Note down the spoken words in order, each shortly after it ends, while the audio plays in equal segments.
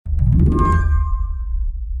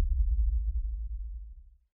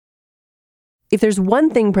If there's one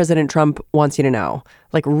thing President Trump wants you to know,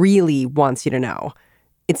 like really wants you to know,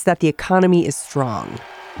 it's that the economy is strong.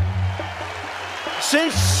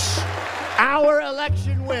 Since our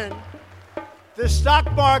election win, the stock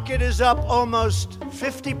market is up almost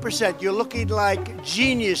 50%. You're looking like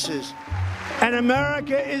geniuses. And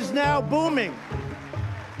America is now booming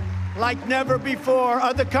like never before.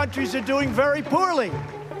 Other countries are doing very poorly.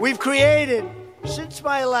 We've created, since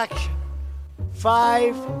my election,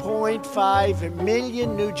 5.5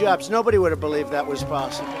 million new jobs. Nobody would have believed that was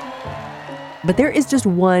possible. But there is just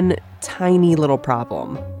one tiny little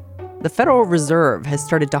problem. The Federal Reserve has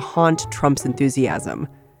started to haunt Trump's enthusiasm.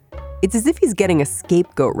 It's as if he's getting a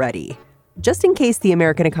scapegoat ready, just in case the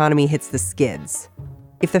American economy hits the skids.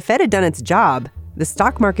 If the Fed had done its job, the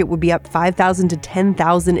stock market would be up 5,000 to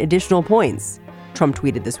 10,000 additional points, Trump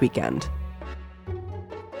tweeted this weekend.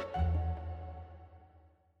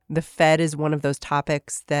 The Fed is one of those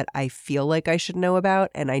topics that I feel like I should know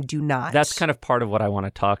about, and I do not. That's kind of part of what I want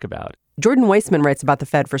to talk about. Jordan Weissman writes about the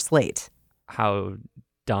Fed for Slate. How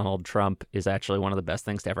Donald Trump is actually one of the best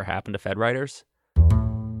things to ever happen to Fed writers.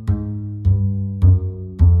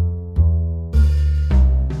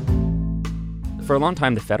 For a long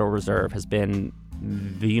time, the Federal Reserve has been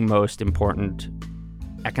the most important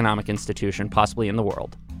economic institution possibly in the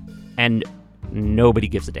world. And nobody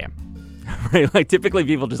gives a damn. Right? Like typically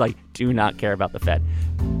people just do not care about the Fed.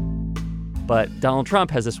 But Donald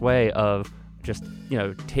Trump has this way of just,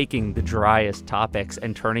 taking the driest topics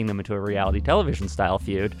and turning them into a reality television style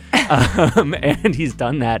feud. And he's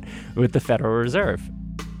done that with the Federal Reserve.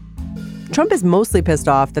 Trump is mostly pissed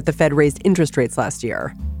off that the Fed raised interest rates last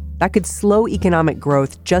year. That could slow economic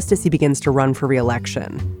growth just as he begins to run for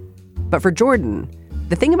re-election. But for Jordan,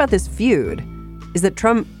 the thing about this feud is that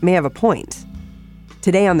Trump may have a point.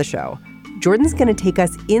 Today on the show, Jordan's going to take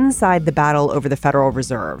us inside the battle over the Federal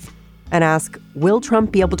Reserve and ask, will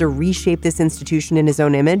Trump be able to reshape this institution in his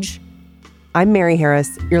own image? I'm Mary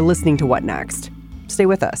Harris. You're listening to What Next? Stay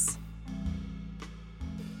with us.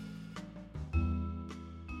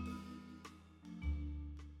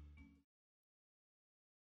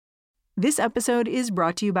 This episode is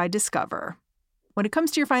brought to you by Discover. When it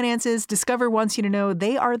comes to your finances, Discover wants you to know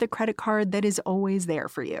they are the credit card that is always there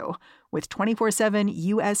for you. With 24/7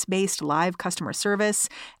 U.S.-based live customer service,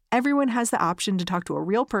 everyone has the option to talk to a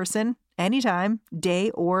real person anytime,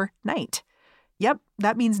 day or night. Yep,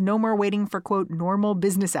 that means no more waiting for, quote, normal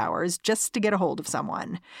business hours just to get a hold of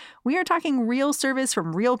someone. We are talking real service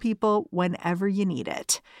from real people whenever you need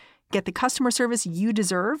it. Get the customer service you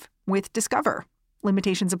deserve with Discover.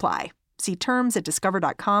 Limitations apply. See terms at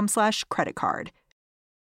discover.com/creditcard.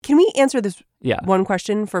 Can we answer this Yeah. one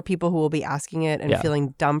question for people who will be asking it and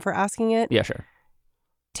feeling dumb for asking it? Yeah, sure.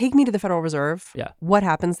 Take me to the Federal Reserve. Yeah. What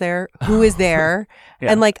happens there? Who is there?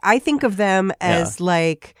 Yeah. And I think of them as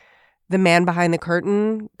the man behind the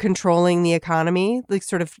curtain controlling the economy,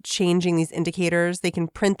 sort of changing these indicators. They can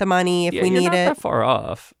print the money if we you're need not it. that far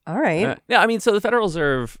off. All right. So the Federal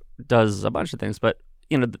Reserve does a bunch of things, but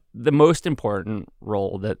the most important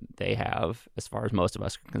role that they have, as far as most of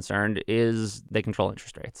us are concerned, is they control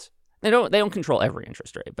interest rates. They don't control every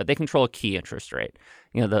interest rate, but they control a key interest rate,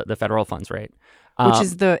 the federal funds rate. Which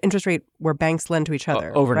is the interest rate where banks lend to each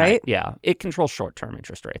other, overnight, right? Yeah. It controls short-term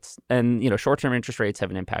interest rates. And, short-term interest rates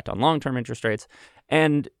have an impact on long-term interest rates.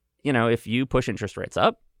 And, if you push interest rates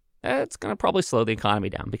up, it's going to probably slow the economy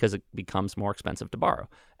down because it becomes more expensive to borrow.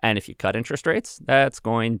 And if you cut interest rates, that's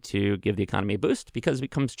going to give the economy a boost because it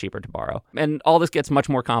becomes cheaper to borrow. And all this gets much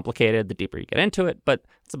more complicated the deeper you get into it, but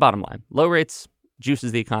it's the bottom line. Low rates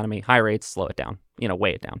juices the economy, high rates slow it down,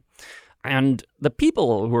 weigh it down. And the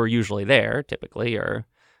people who are usually there typically are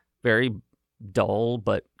very dull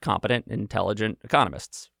but competent, intelligent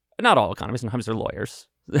economists. Not all economists, sometimes they're lawyers.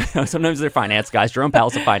 Sometimes they're finance guys. Jerome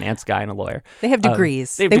Powell's a finance guy and a lawyer. They have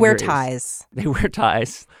degrees. They wear ties. They wear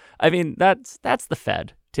ties. I mean, that's the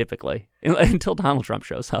Fed, typically, until Donald Trump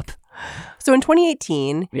shows up. So in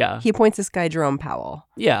 2018, Yeah. he appoints this guy, Jerome Powell,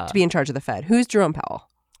 Yeah. to be in charge of the Fed. Who's Jerome Powell?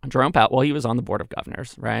 Jerome Powell, well, he was on the Board of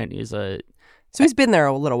Governors, right? So he's been there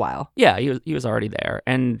a little while. Yeah, he was already there.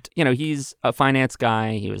 And, he's a finance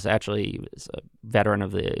guy. He was a veteran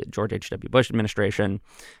of the George H.W. Bush administration.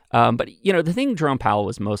 But, the thing Jerome Powell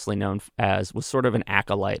was mostly known as was sort of an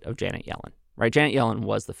acolyte of Janet Yellen, right? Janet Yellen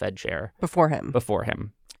was the Fed chair. Before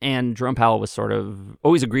him. And Jerome Powell was sort of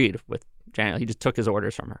always agreed with Janet. He just took his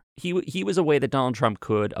orders from her. He was a way that Donald Trump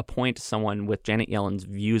could appoint someone with Janet Yellen's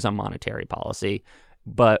views on monetary policy,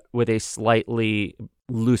 but with a slightly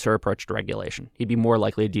looser approach to regulation. He'd be more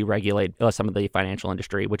likely to deregulate some of the financial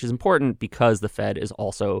industry, which is important because the Fed is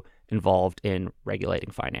also involved in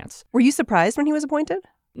regulating finance. Were you surprised when he was appointed?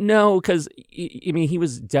 No, because, I mean, he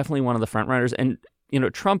was definitely one of the front runners. And,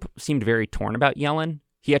 Trump seemed very torn about Yellen.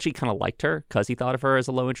 He actually kind of liked her because he thought of her as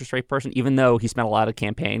a low interest rate person, even though he spent a lot of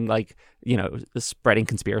campaign, spreading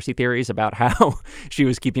conspiracy theories about how she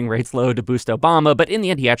was keeping rates low to boost Obama. But in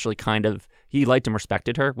the end, he actually he liked and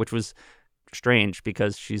respected her, which was strange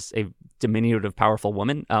because she's a diminutive, powerful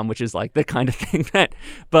woman, which is like the kind of thing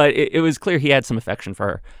but it was clear he had some affection for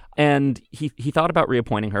her. And he thought about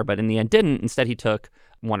reappointing her, but in the end didn't. Instead, he took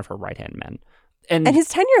one of her right-hand men. And his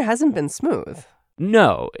tenure hasn't been smooth.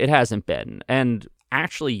 No, it hasn't been. And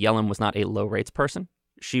actually, Yellen was not a low rates person.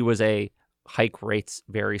 She was a hike rates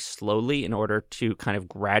very slowly in order to kind of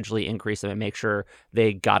gradually increase them and make sure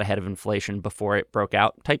they got ahead of inflation before it broke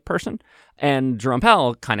out type person. And Jerome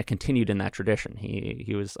Powell kind of continued in that tradition.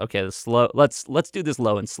 He was, okay, let's do this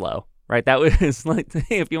low and slow, right? That was like,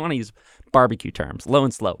 if you want to use barbecue terms, low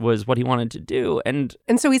and slow was what he wanted to do. And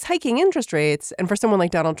so he's hiking interest rates. And for someone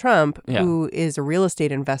like Donald Trump, who is a real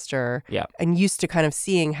estate investor and used to kind of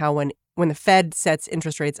seeing how when the Fed sets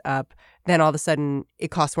interest rates up, then all of a sudden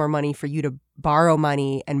it costs more money for you to borrow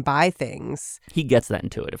money and buy things. He gets that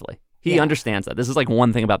intuitively. He understands that. This is like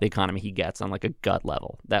one thing about the economy he gets on like a gut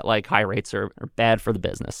level, that like high rates are bad for the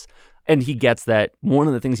business. And he gets that one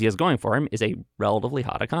of the things he has going for him is a relatively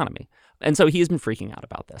hot economy. And so he has been freaking out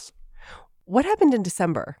about this. What happened in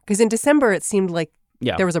December? Because in December, it seemed like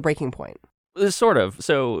there was a breaking point. Sort of.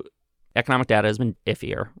 So economic data has been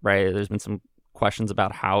iffier, right? There's been some questions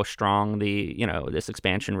about how strong this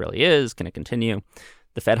expansion really is. Can it continue?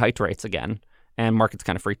 The Fed hiked rates again, and markets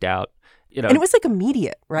kind of freaked out. And it was like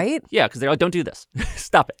immediate, right? Yeah, because they're like, don't do this.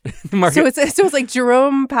 Stop it. So it's like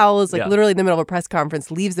Jerome Powell is like literally in the middle of a press conference,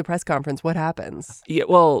 leaves the press conference. What happens? Yeah,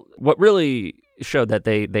 well, what really showed that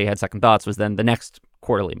they had second thoughts was then the next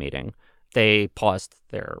quarterly meeting, they paused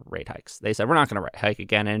their rate hikes. They said, we're not going to hike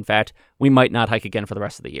again. And in fact, we might not hike again for the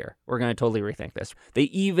rest of the year. We're going to totally rethink this. They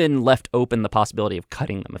even left open the possibility of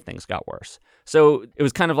cutting them if things got worse. So it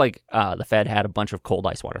was kind of like the Fed had a bunch of cold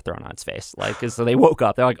ice water thrown on its face. So they woke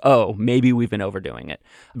up. They're like, oh, maybe we've been overdoing it.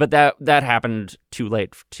 But that happened too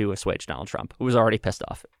late to assuage Donald Trump, who was already pissed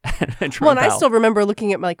off at I still remember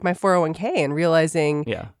looking at like my 401k and realizing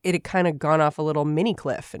it had kind of gone off a little mini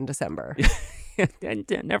cliff in December. And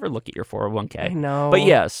never look at your 401k. I know.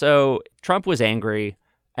 But so Trump was angry,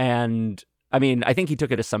 and I mean, I think he took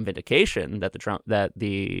it as some vindication that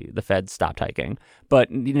the Fed stopped hiking. But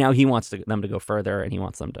now he wants them to go further, and he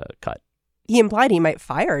wants them to cut. He implied he might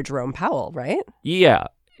fire Jerome Powell, right? Yeah,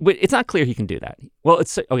 but it's not clear he can do that. Well,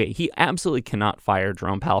 it's okay. He absolutely cannot fire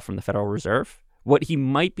Jerome Powell from the Federal Reserve. What he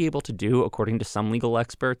might be able to do, according to some legal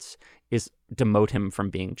experts, is demote him from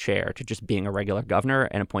being chair to just being a regular governor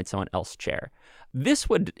and appoint someone else chair. This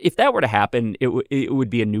would, if that were to happen, it would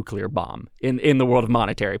be a nuclear bomb in the world of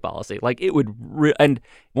monetary policy. Like it would, and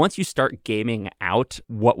once you start gaming out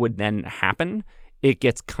what would then happen, it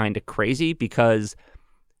gets kind of crazy because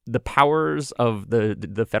the powers of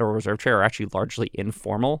the Federal Reserve Chair are actually largely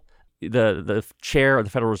informal. The chair of the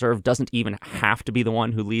Federal Reserve doesn't even have to be the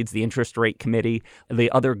one who leads the interest rate committee. The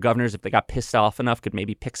other governors, if they got pissed off enough, could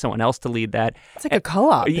maybe pick someone else to lead that. It's like a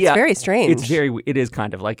co-op. It's very strange. It is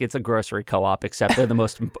kind of like it's a grocery co-op, except they're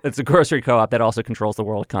it's a grocery co-op that also controls the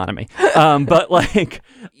world economy. But like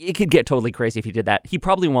it could get totally crazy if he did that. He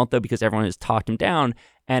probably won't though, because everyone has talked him down.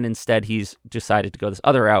 And instead, he's decided to go this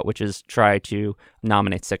other route, which is try to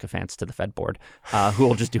nominate sycophants to the Fed board, who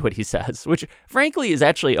will just do what he says, which frankly is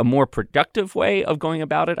actually a more productive way of going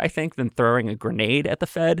about it, I think, than throwing a grenade at the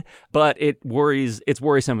Fed. But it's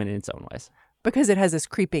worrisome in its own ways. Because it has this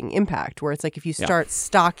creeping impact where it's like if you start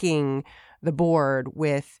stocking the board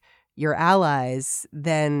with your allies,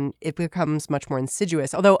 then it becomes much more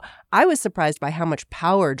insidious. Although I was surprised by how much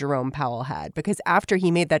power Jerome Powell had, because after he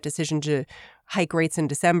made that decision to hike rates in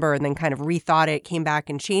December and then kind of rethought it, came back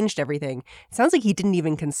and changed everything, it sounds like he didn't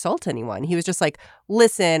even consult anyone. He was just like,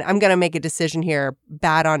 listen, I'm going to make a decision here.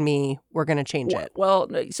 Bad on me. We're going to change it. Well,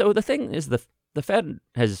 so the thing is the Fed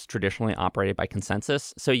has traditionally operated by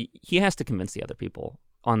consensus. So he has to convince the other people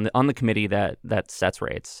on the committee that sets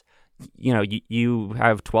rates. You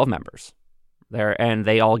have 12 members there, and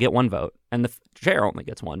they all get one vote, and the chair only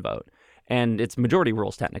gets one vote. And it's majority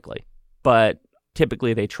rules technically, but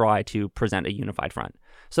typically they try to present a unified front.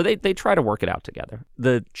 So they try to work it out together.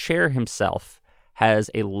 The chair himself has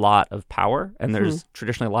a lot of power, and there's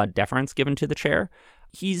traditionally a lot of deference given to the chair.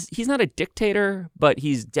 He's not a dictator, but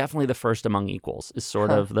he's definitely the first among equals is sort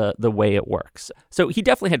of the way it works. So he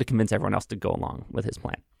definitely had to convince everyone else to go along with his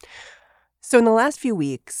plan. So in the last few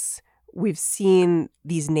weeks, we've seen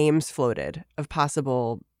these names floated of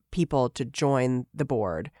possible people to join the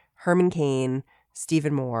board. Herman Cain,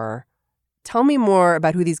 Stephen Moore. Tell me more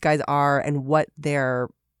about who these guys are and what their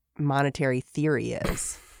monetary theory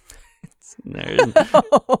is.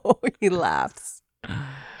 Oh, he laughs.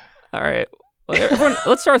 All right. Well, everyone,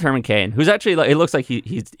 let's start with Herman Cain, who's actually, like, it looks like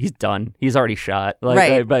he's done. He's already shot.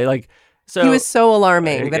 Right. But like, so he was so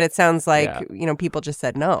alarming that it sounds like, people just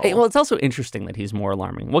said no. Well, it's also interesting that he's more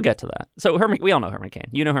alarming. We'll get to that. So we all know Herman Cain.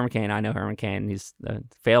 You know Herman Cain. I know Herman Cain. He's the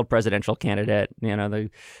failed presidential candidate, the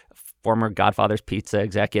former Godfather's Pizza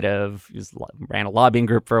executive. He ran a lobbying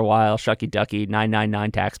group for a while, Shucky Ducky,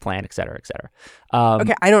 999 tax plan, et cetera, et cetera.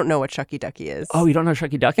 Okay, I don't know what Shucky Ducky is. Oh, you don't know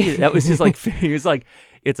Shucky Ducky? That was his, he was like,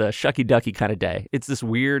 it's a Shucky Ducky kind of day. It's this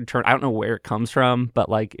weird turn. I don't know where it comes from, but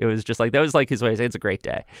it was just that was his way to say it's a great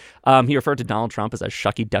day. He referred to Donald Trump as a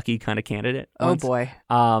Shucky Ducky kind of candidate once. Oh,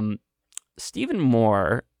 boy. Stephen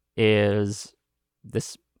Moore is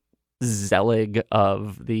this Zelig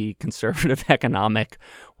of the conservative economic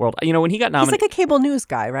world. When he got nominated... He's like a cable news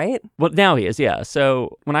guy, right? Well, now he is, yeah.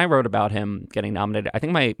 So when I wrote about him getting nominated, I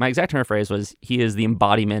think my exact turn of phrase was, he is the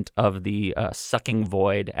embodiment of the sucking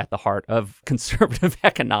void at the heart of conservative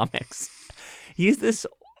economics. He's this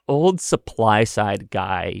old supply side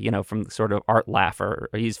guy, from sort of Art Laffer.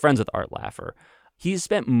 He's friends with Art Laffer. He's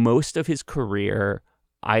spent most of his career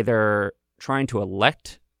either trying to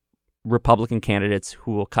elect Republican candidates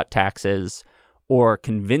who will cut taxes, or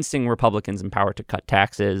convincing Republicans in power to cut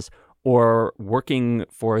taxes, or working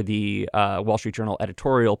for the Wall Street Journal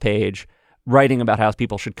editorial page, writing about how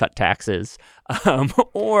people should cut taxes,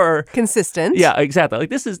 or consistent. Yeah, exactly.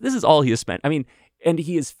 This is all he has spent. And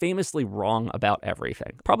he is famously wrong about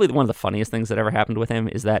everything. Probably one of the funniest things that ever happened with him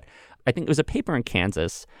is that I think it was a paper in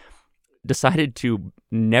Kansas decided to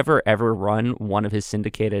never, ever run one of his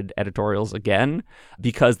syndicated editorials again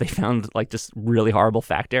because they found just really horrible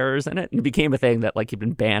fact errors in it. And it became a thing that he'd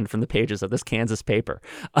been banned from the pages of this Kansas paper.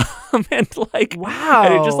 Wow.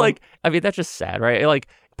 And it just that's just sad, right?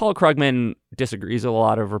 Paul Krugman disagrees with a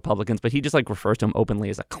lot of Republicans, but he just refers to him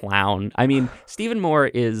openly as a clown. Stephen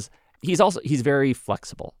Moore he's very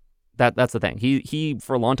flexible. That's the thing. He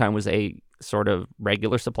for a long time was a sort of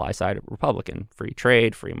regular supply side Republican, free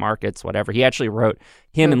trade, free markets, whatever. He actually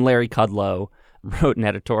and Larry Kudlow wrote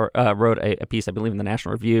a piece, I believe, in the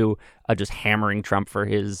National Review, just hammering Trump for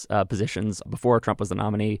his positions before Trump was the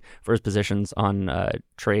nominee, for his positions on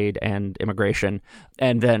trade and immigration.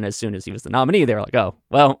 And then as soon as he was the nominee, they were like, oh,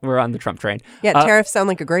 well, we're on the Trump train. Yeah, tariffs sound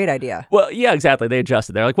like a great idea. Well, yeah, exactly. They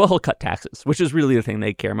adjusted. They're like, well, he'll cut taxes, which is really the thing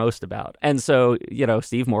they care most about. And so,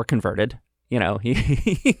 Steve Moore converted. He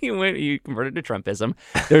converted to Trumpism.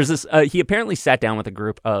 There's this. He apparently sat down with a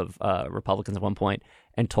group of Republicans at one point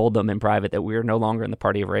and told them in private that we're no longer in the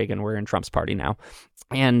party of Reagan. We're in Trump's party now.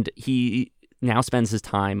 And he now spends his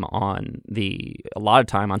time a lot of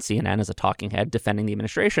time on CNN as a talking head defending the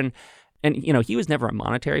administration. And, he was never a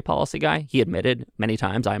monetary policy guy. He admitted many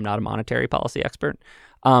times, I am not a monetary policy expert.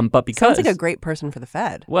 But because... Sounds like a great person for the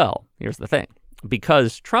Fed. Well, here's the thing.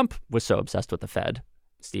 Because Trump was so obsessed with the Fed,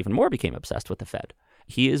 Stephen Moore became obsessed with the Fed.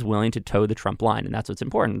 He is willing to toe the Trump line, and that's what's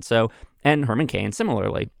important. So, and Herman Cain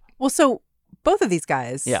similarly. Well, so both of these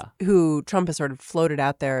guys who Trump has sort of floated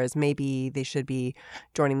out there as maybe they should be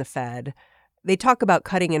joining the Fed, they talk about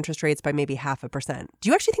cutting interest rates by maybe 0.5%. Do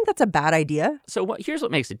you actually think that's a bad idea? So here's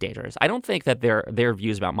what makes it dangerous. I don't think that their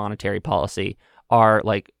views about monetary policy are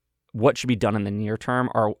what should be done in the near term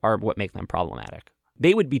are what make them problematic.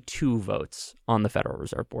 They would be 2 votes on the Federal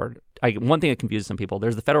Reserve Board. One thing that confuses some people,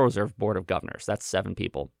 there's the Federal Reserve Board of Governors. That's 7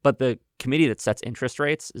 people. But the committee that sets interest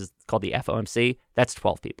rates is called the FOMC. That's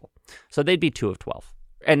 12 people. So they'd be 2 of 12.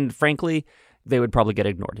 And frankly, they would probably get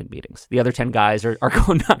ignored in meetings. The other 10 guys are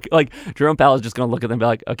going Jerome Powell is just going to look at them and be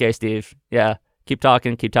like, okay, Steve, yeah, keep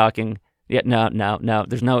talking. Yeah, no.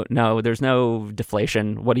 There's no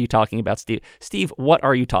deflation. What are you talking about, Steve? Steve, what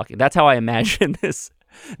are you talking? That's how I imagine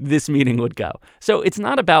this meeting would go. So it's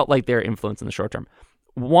not about their influence in the short term.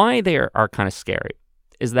 Why they are kind of scary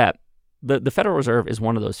is that the Federal Reserve is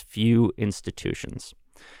one of those few institutions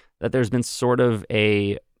that there's been sort of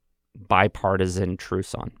a bipartisan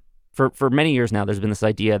truce on. For many years now, there's been this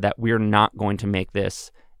idea that we're not going to make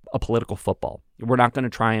this a political football. We're not going to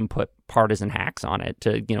try and put partisan hacks on it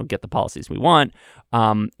to, get the policies we want.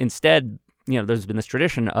 Instead, there's been this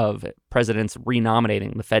tradition of presidents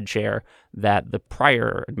renominating the Fed chair that the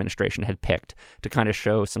prior administration had picked to kind of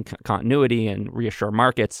show some continuity and reassure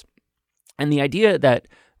markets. And the idea that,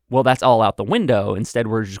 well, that's all out the window. Instead,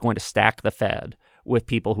 we're just going to stack the Fed with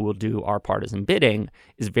people who will do our partisan bidding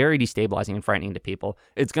is very destabilizing and frightening to people.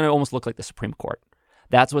 It's going to almost look like the Supreme Court.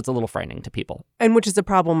 That's what's a little frightening to people. And which is a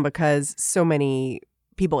problem because so many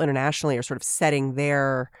people internationally are sort of setting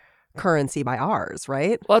their currency by ours,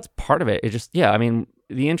 right? Well, that's part of it. It just, I mean,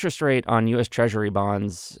 the interest rate on U.S. Treasury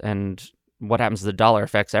bonds and what happens to the dollar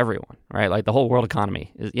affects everyone, right? Like the whole world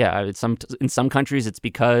economy. In some countries, it's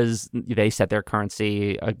because they set their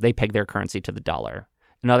currency, they peg their currency to the dollar.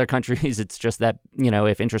 In other countries, it's just that,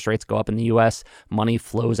 if interest rates go up in the U.S., money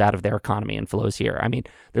flows out of their economy and flows here. I mean,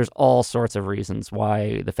 there's all sorts of reasons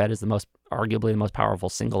why the Fed is arguably the most powerful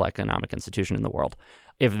single economic institution in the world.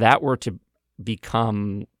 If that were to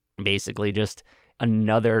become basically just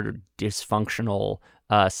another dysfunctional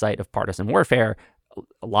site of partisan warfare,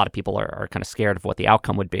 a lot of people are kind of scared of what the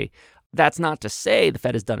outcome would be. That's not to say the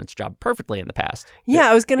Fed has done its job perfectly in the past.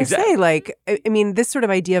 Yeah, I was going to say, I mean, this sort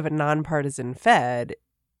of idea of a nonpartisan Fed,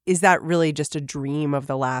 is that really just a dream of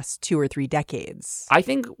the last 2 or 3 decades? I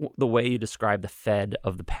think the way you describe the Fed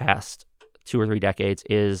of the past 2 or 3 decades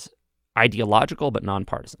is ideological but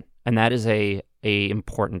nonpartisan. And that is a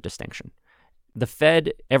important distinction. The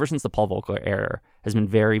Fed, ever since the Paul Volcker era, has been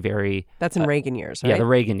very, very... That's in Reagan years, right? Yeah, the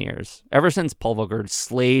Reagan years. Ever since Paul Volcker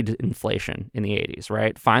slayed inflation in the 80s,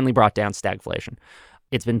 right? Finally brought down stagflation.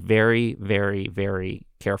 It's been very, very, very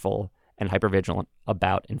careful and hypervigilant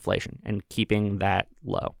about inflation and keeping that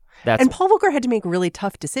low. And Paul Volcker had to make really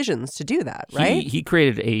tough decisions to do that, right? He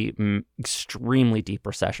created a extremely deep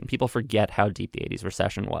recession. People forget how deep the 80s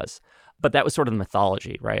recession was. But that was sort of the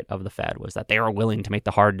mythology, right, of the Fed, was that they were willing to make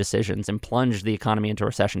the hard decisions and plunge the economy into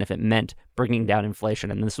recession if it meant bringing down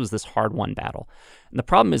inflation. And this was this hard-won battle. And the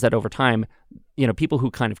problem is that over time, people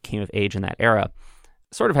who kind of came of age in that era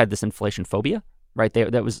sort of had this inflation phobia, right? They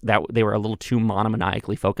were a little too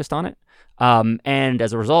monomaniacally focused on it. And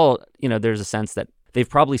as a result, there's a sense that they've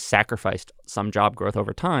probably sacrificed some job growth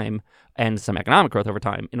over time and some economic growth over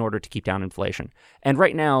time in order to keep down inflation. And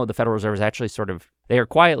right now, the Federal Reserve is actually they are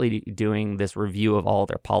quietly doing this review of all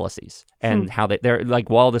their policies and how they're like,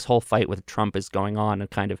 while this whole fight with Trump is going on and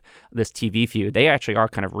kind of this TV feud, they actually are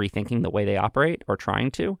kind of rethinking the way they operate or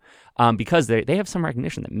trying to, because they have some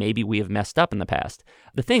recognition that maybe we have messed up in the past.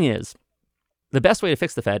 The thing is, the best way to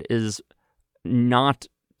fix the Fed is not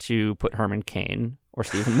to put Herman Cain or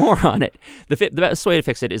Stephen Moore on it. The best way to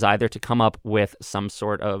fix it is either to come up with some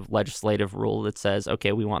sort of legislative rule that says,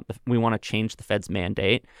 okay, we want to change the Fed's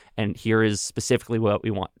mandate, and here is specifically what we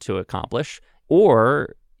want to accomplish,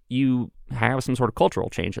 or you have some sort of cultural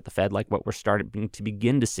change at the Fed, like what we're starting to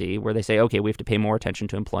begin to see, where they say, okay, we have to pay more attention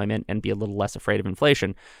to employment and be a little less afraid of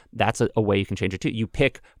inflation. That's a way you can change it too. You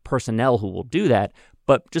pick personnel who will do that,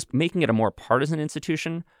 but just making it a more partisan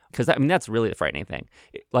institution, because that's really the frightening thing.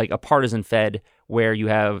 Like a partisan Fed where you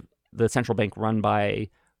have the central bank run by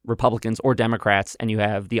Republicans or Democrats and you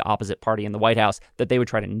have the opposite party in the White House, that they would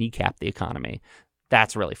try to kneecap the economy.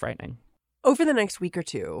 That's really frightening. Over the next week or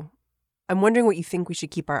two, I'm wondering what you think we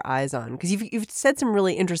should keep our eyes on, because you've said some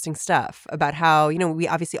really interesting stuff about how, we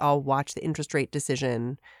obviously all watch the interest rate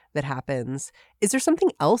decision that happens. Is there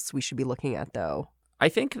something else we should be looking at, though? I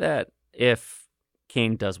think that if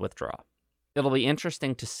Cain does withdraw, it'll be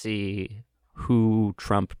interesting to see who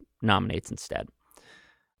Trump nominates instead.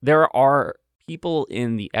 There are people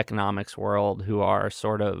in the economics world who are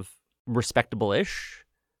sort of respectable-ish,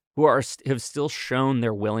 who have still shown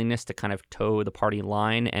their willingness to kind of toe the party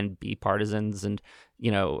line and be partisans and,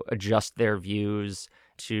 adjust their views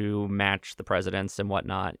to match the president's and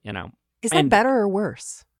whatnot, Is that better or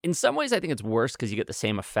worse? In some ways, I think it's worse because you get the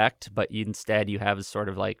same effect, but instead you have sort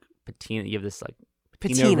of like patina. You have this like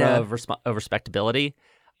patina of respectability.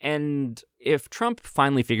 And if Trump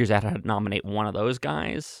finally figures out how to nominate one of those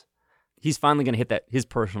guys, he's finally going to hit his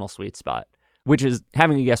personal sweet spot, which is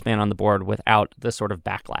having a yes man on the board without the sort of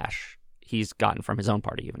backlash he's gotten from his own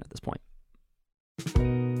party even at this point.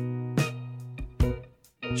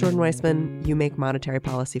 Jordan Weissmann, you make monetary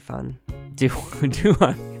policy fun. Do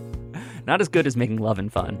I? Not as good as making love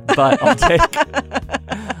and fun, but I'll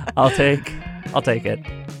take it.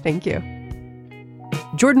 Thank you.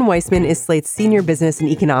 Jordan Weissmann is Slate's senior business and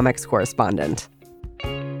economics correspondent.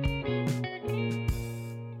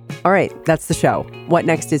 All right, that's the show. What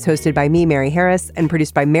Next is hosted by me, Mary Harris, and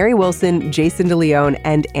produced by Mary Wilson, Jason DeLeon,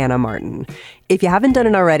 and Anna Martin. If you haven't done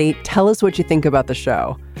it already, tell us what you think about the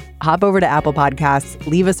show. Hop over to Apple Podcasts,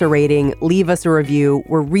 leave us a rating, leave us a review.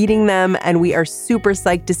 We're reading them, and we are super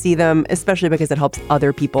psyched to see them, especially because it helps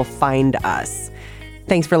other people find us.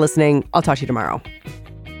 Thanks for listening. I'll talk to you tomorrow.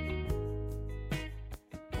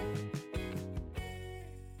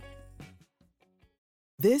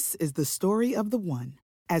 This is the story of the one.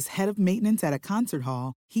 As head of maintenance at a concert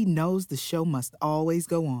hall, he knows the show must always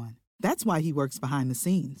go on. That's why he works behind the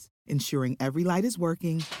scenes, ensuring every light is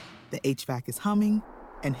working, the HVAC is humming,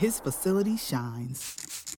 and his facility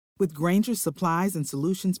shines. With Grainger's supplies and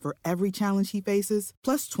solutions for every challenge he faces,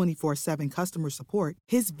 plus 24/7 customer support,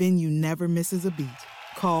 his venue never misses a beat.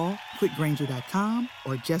 Call quickgrainger.com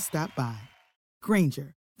or just stop by.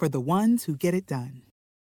 Grainger, for the ones who get it done.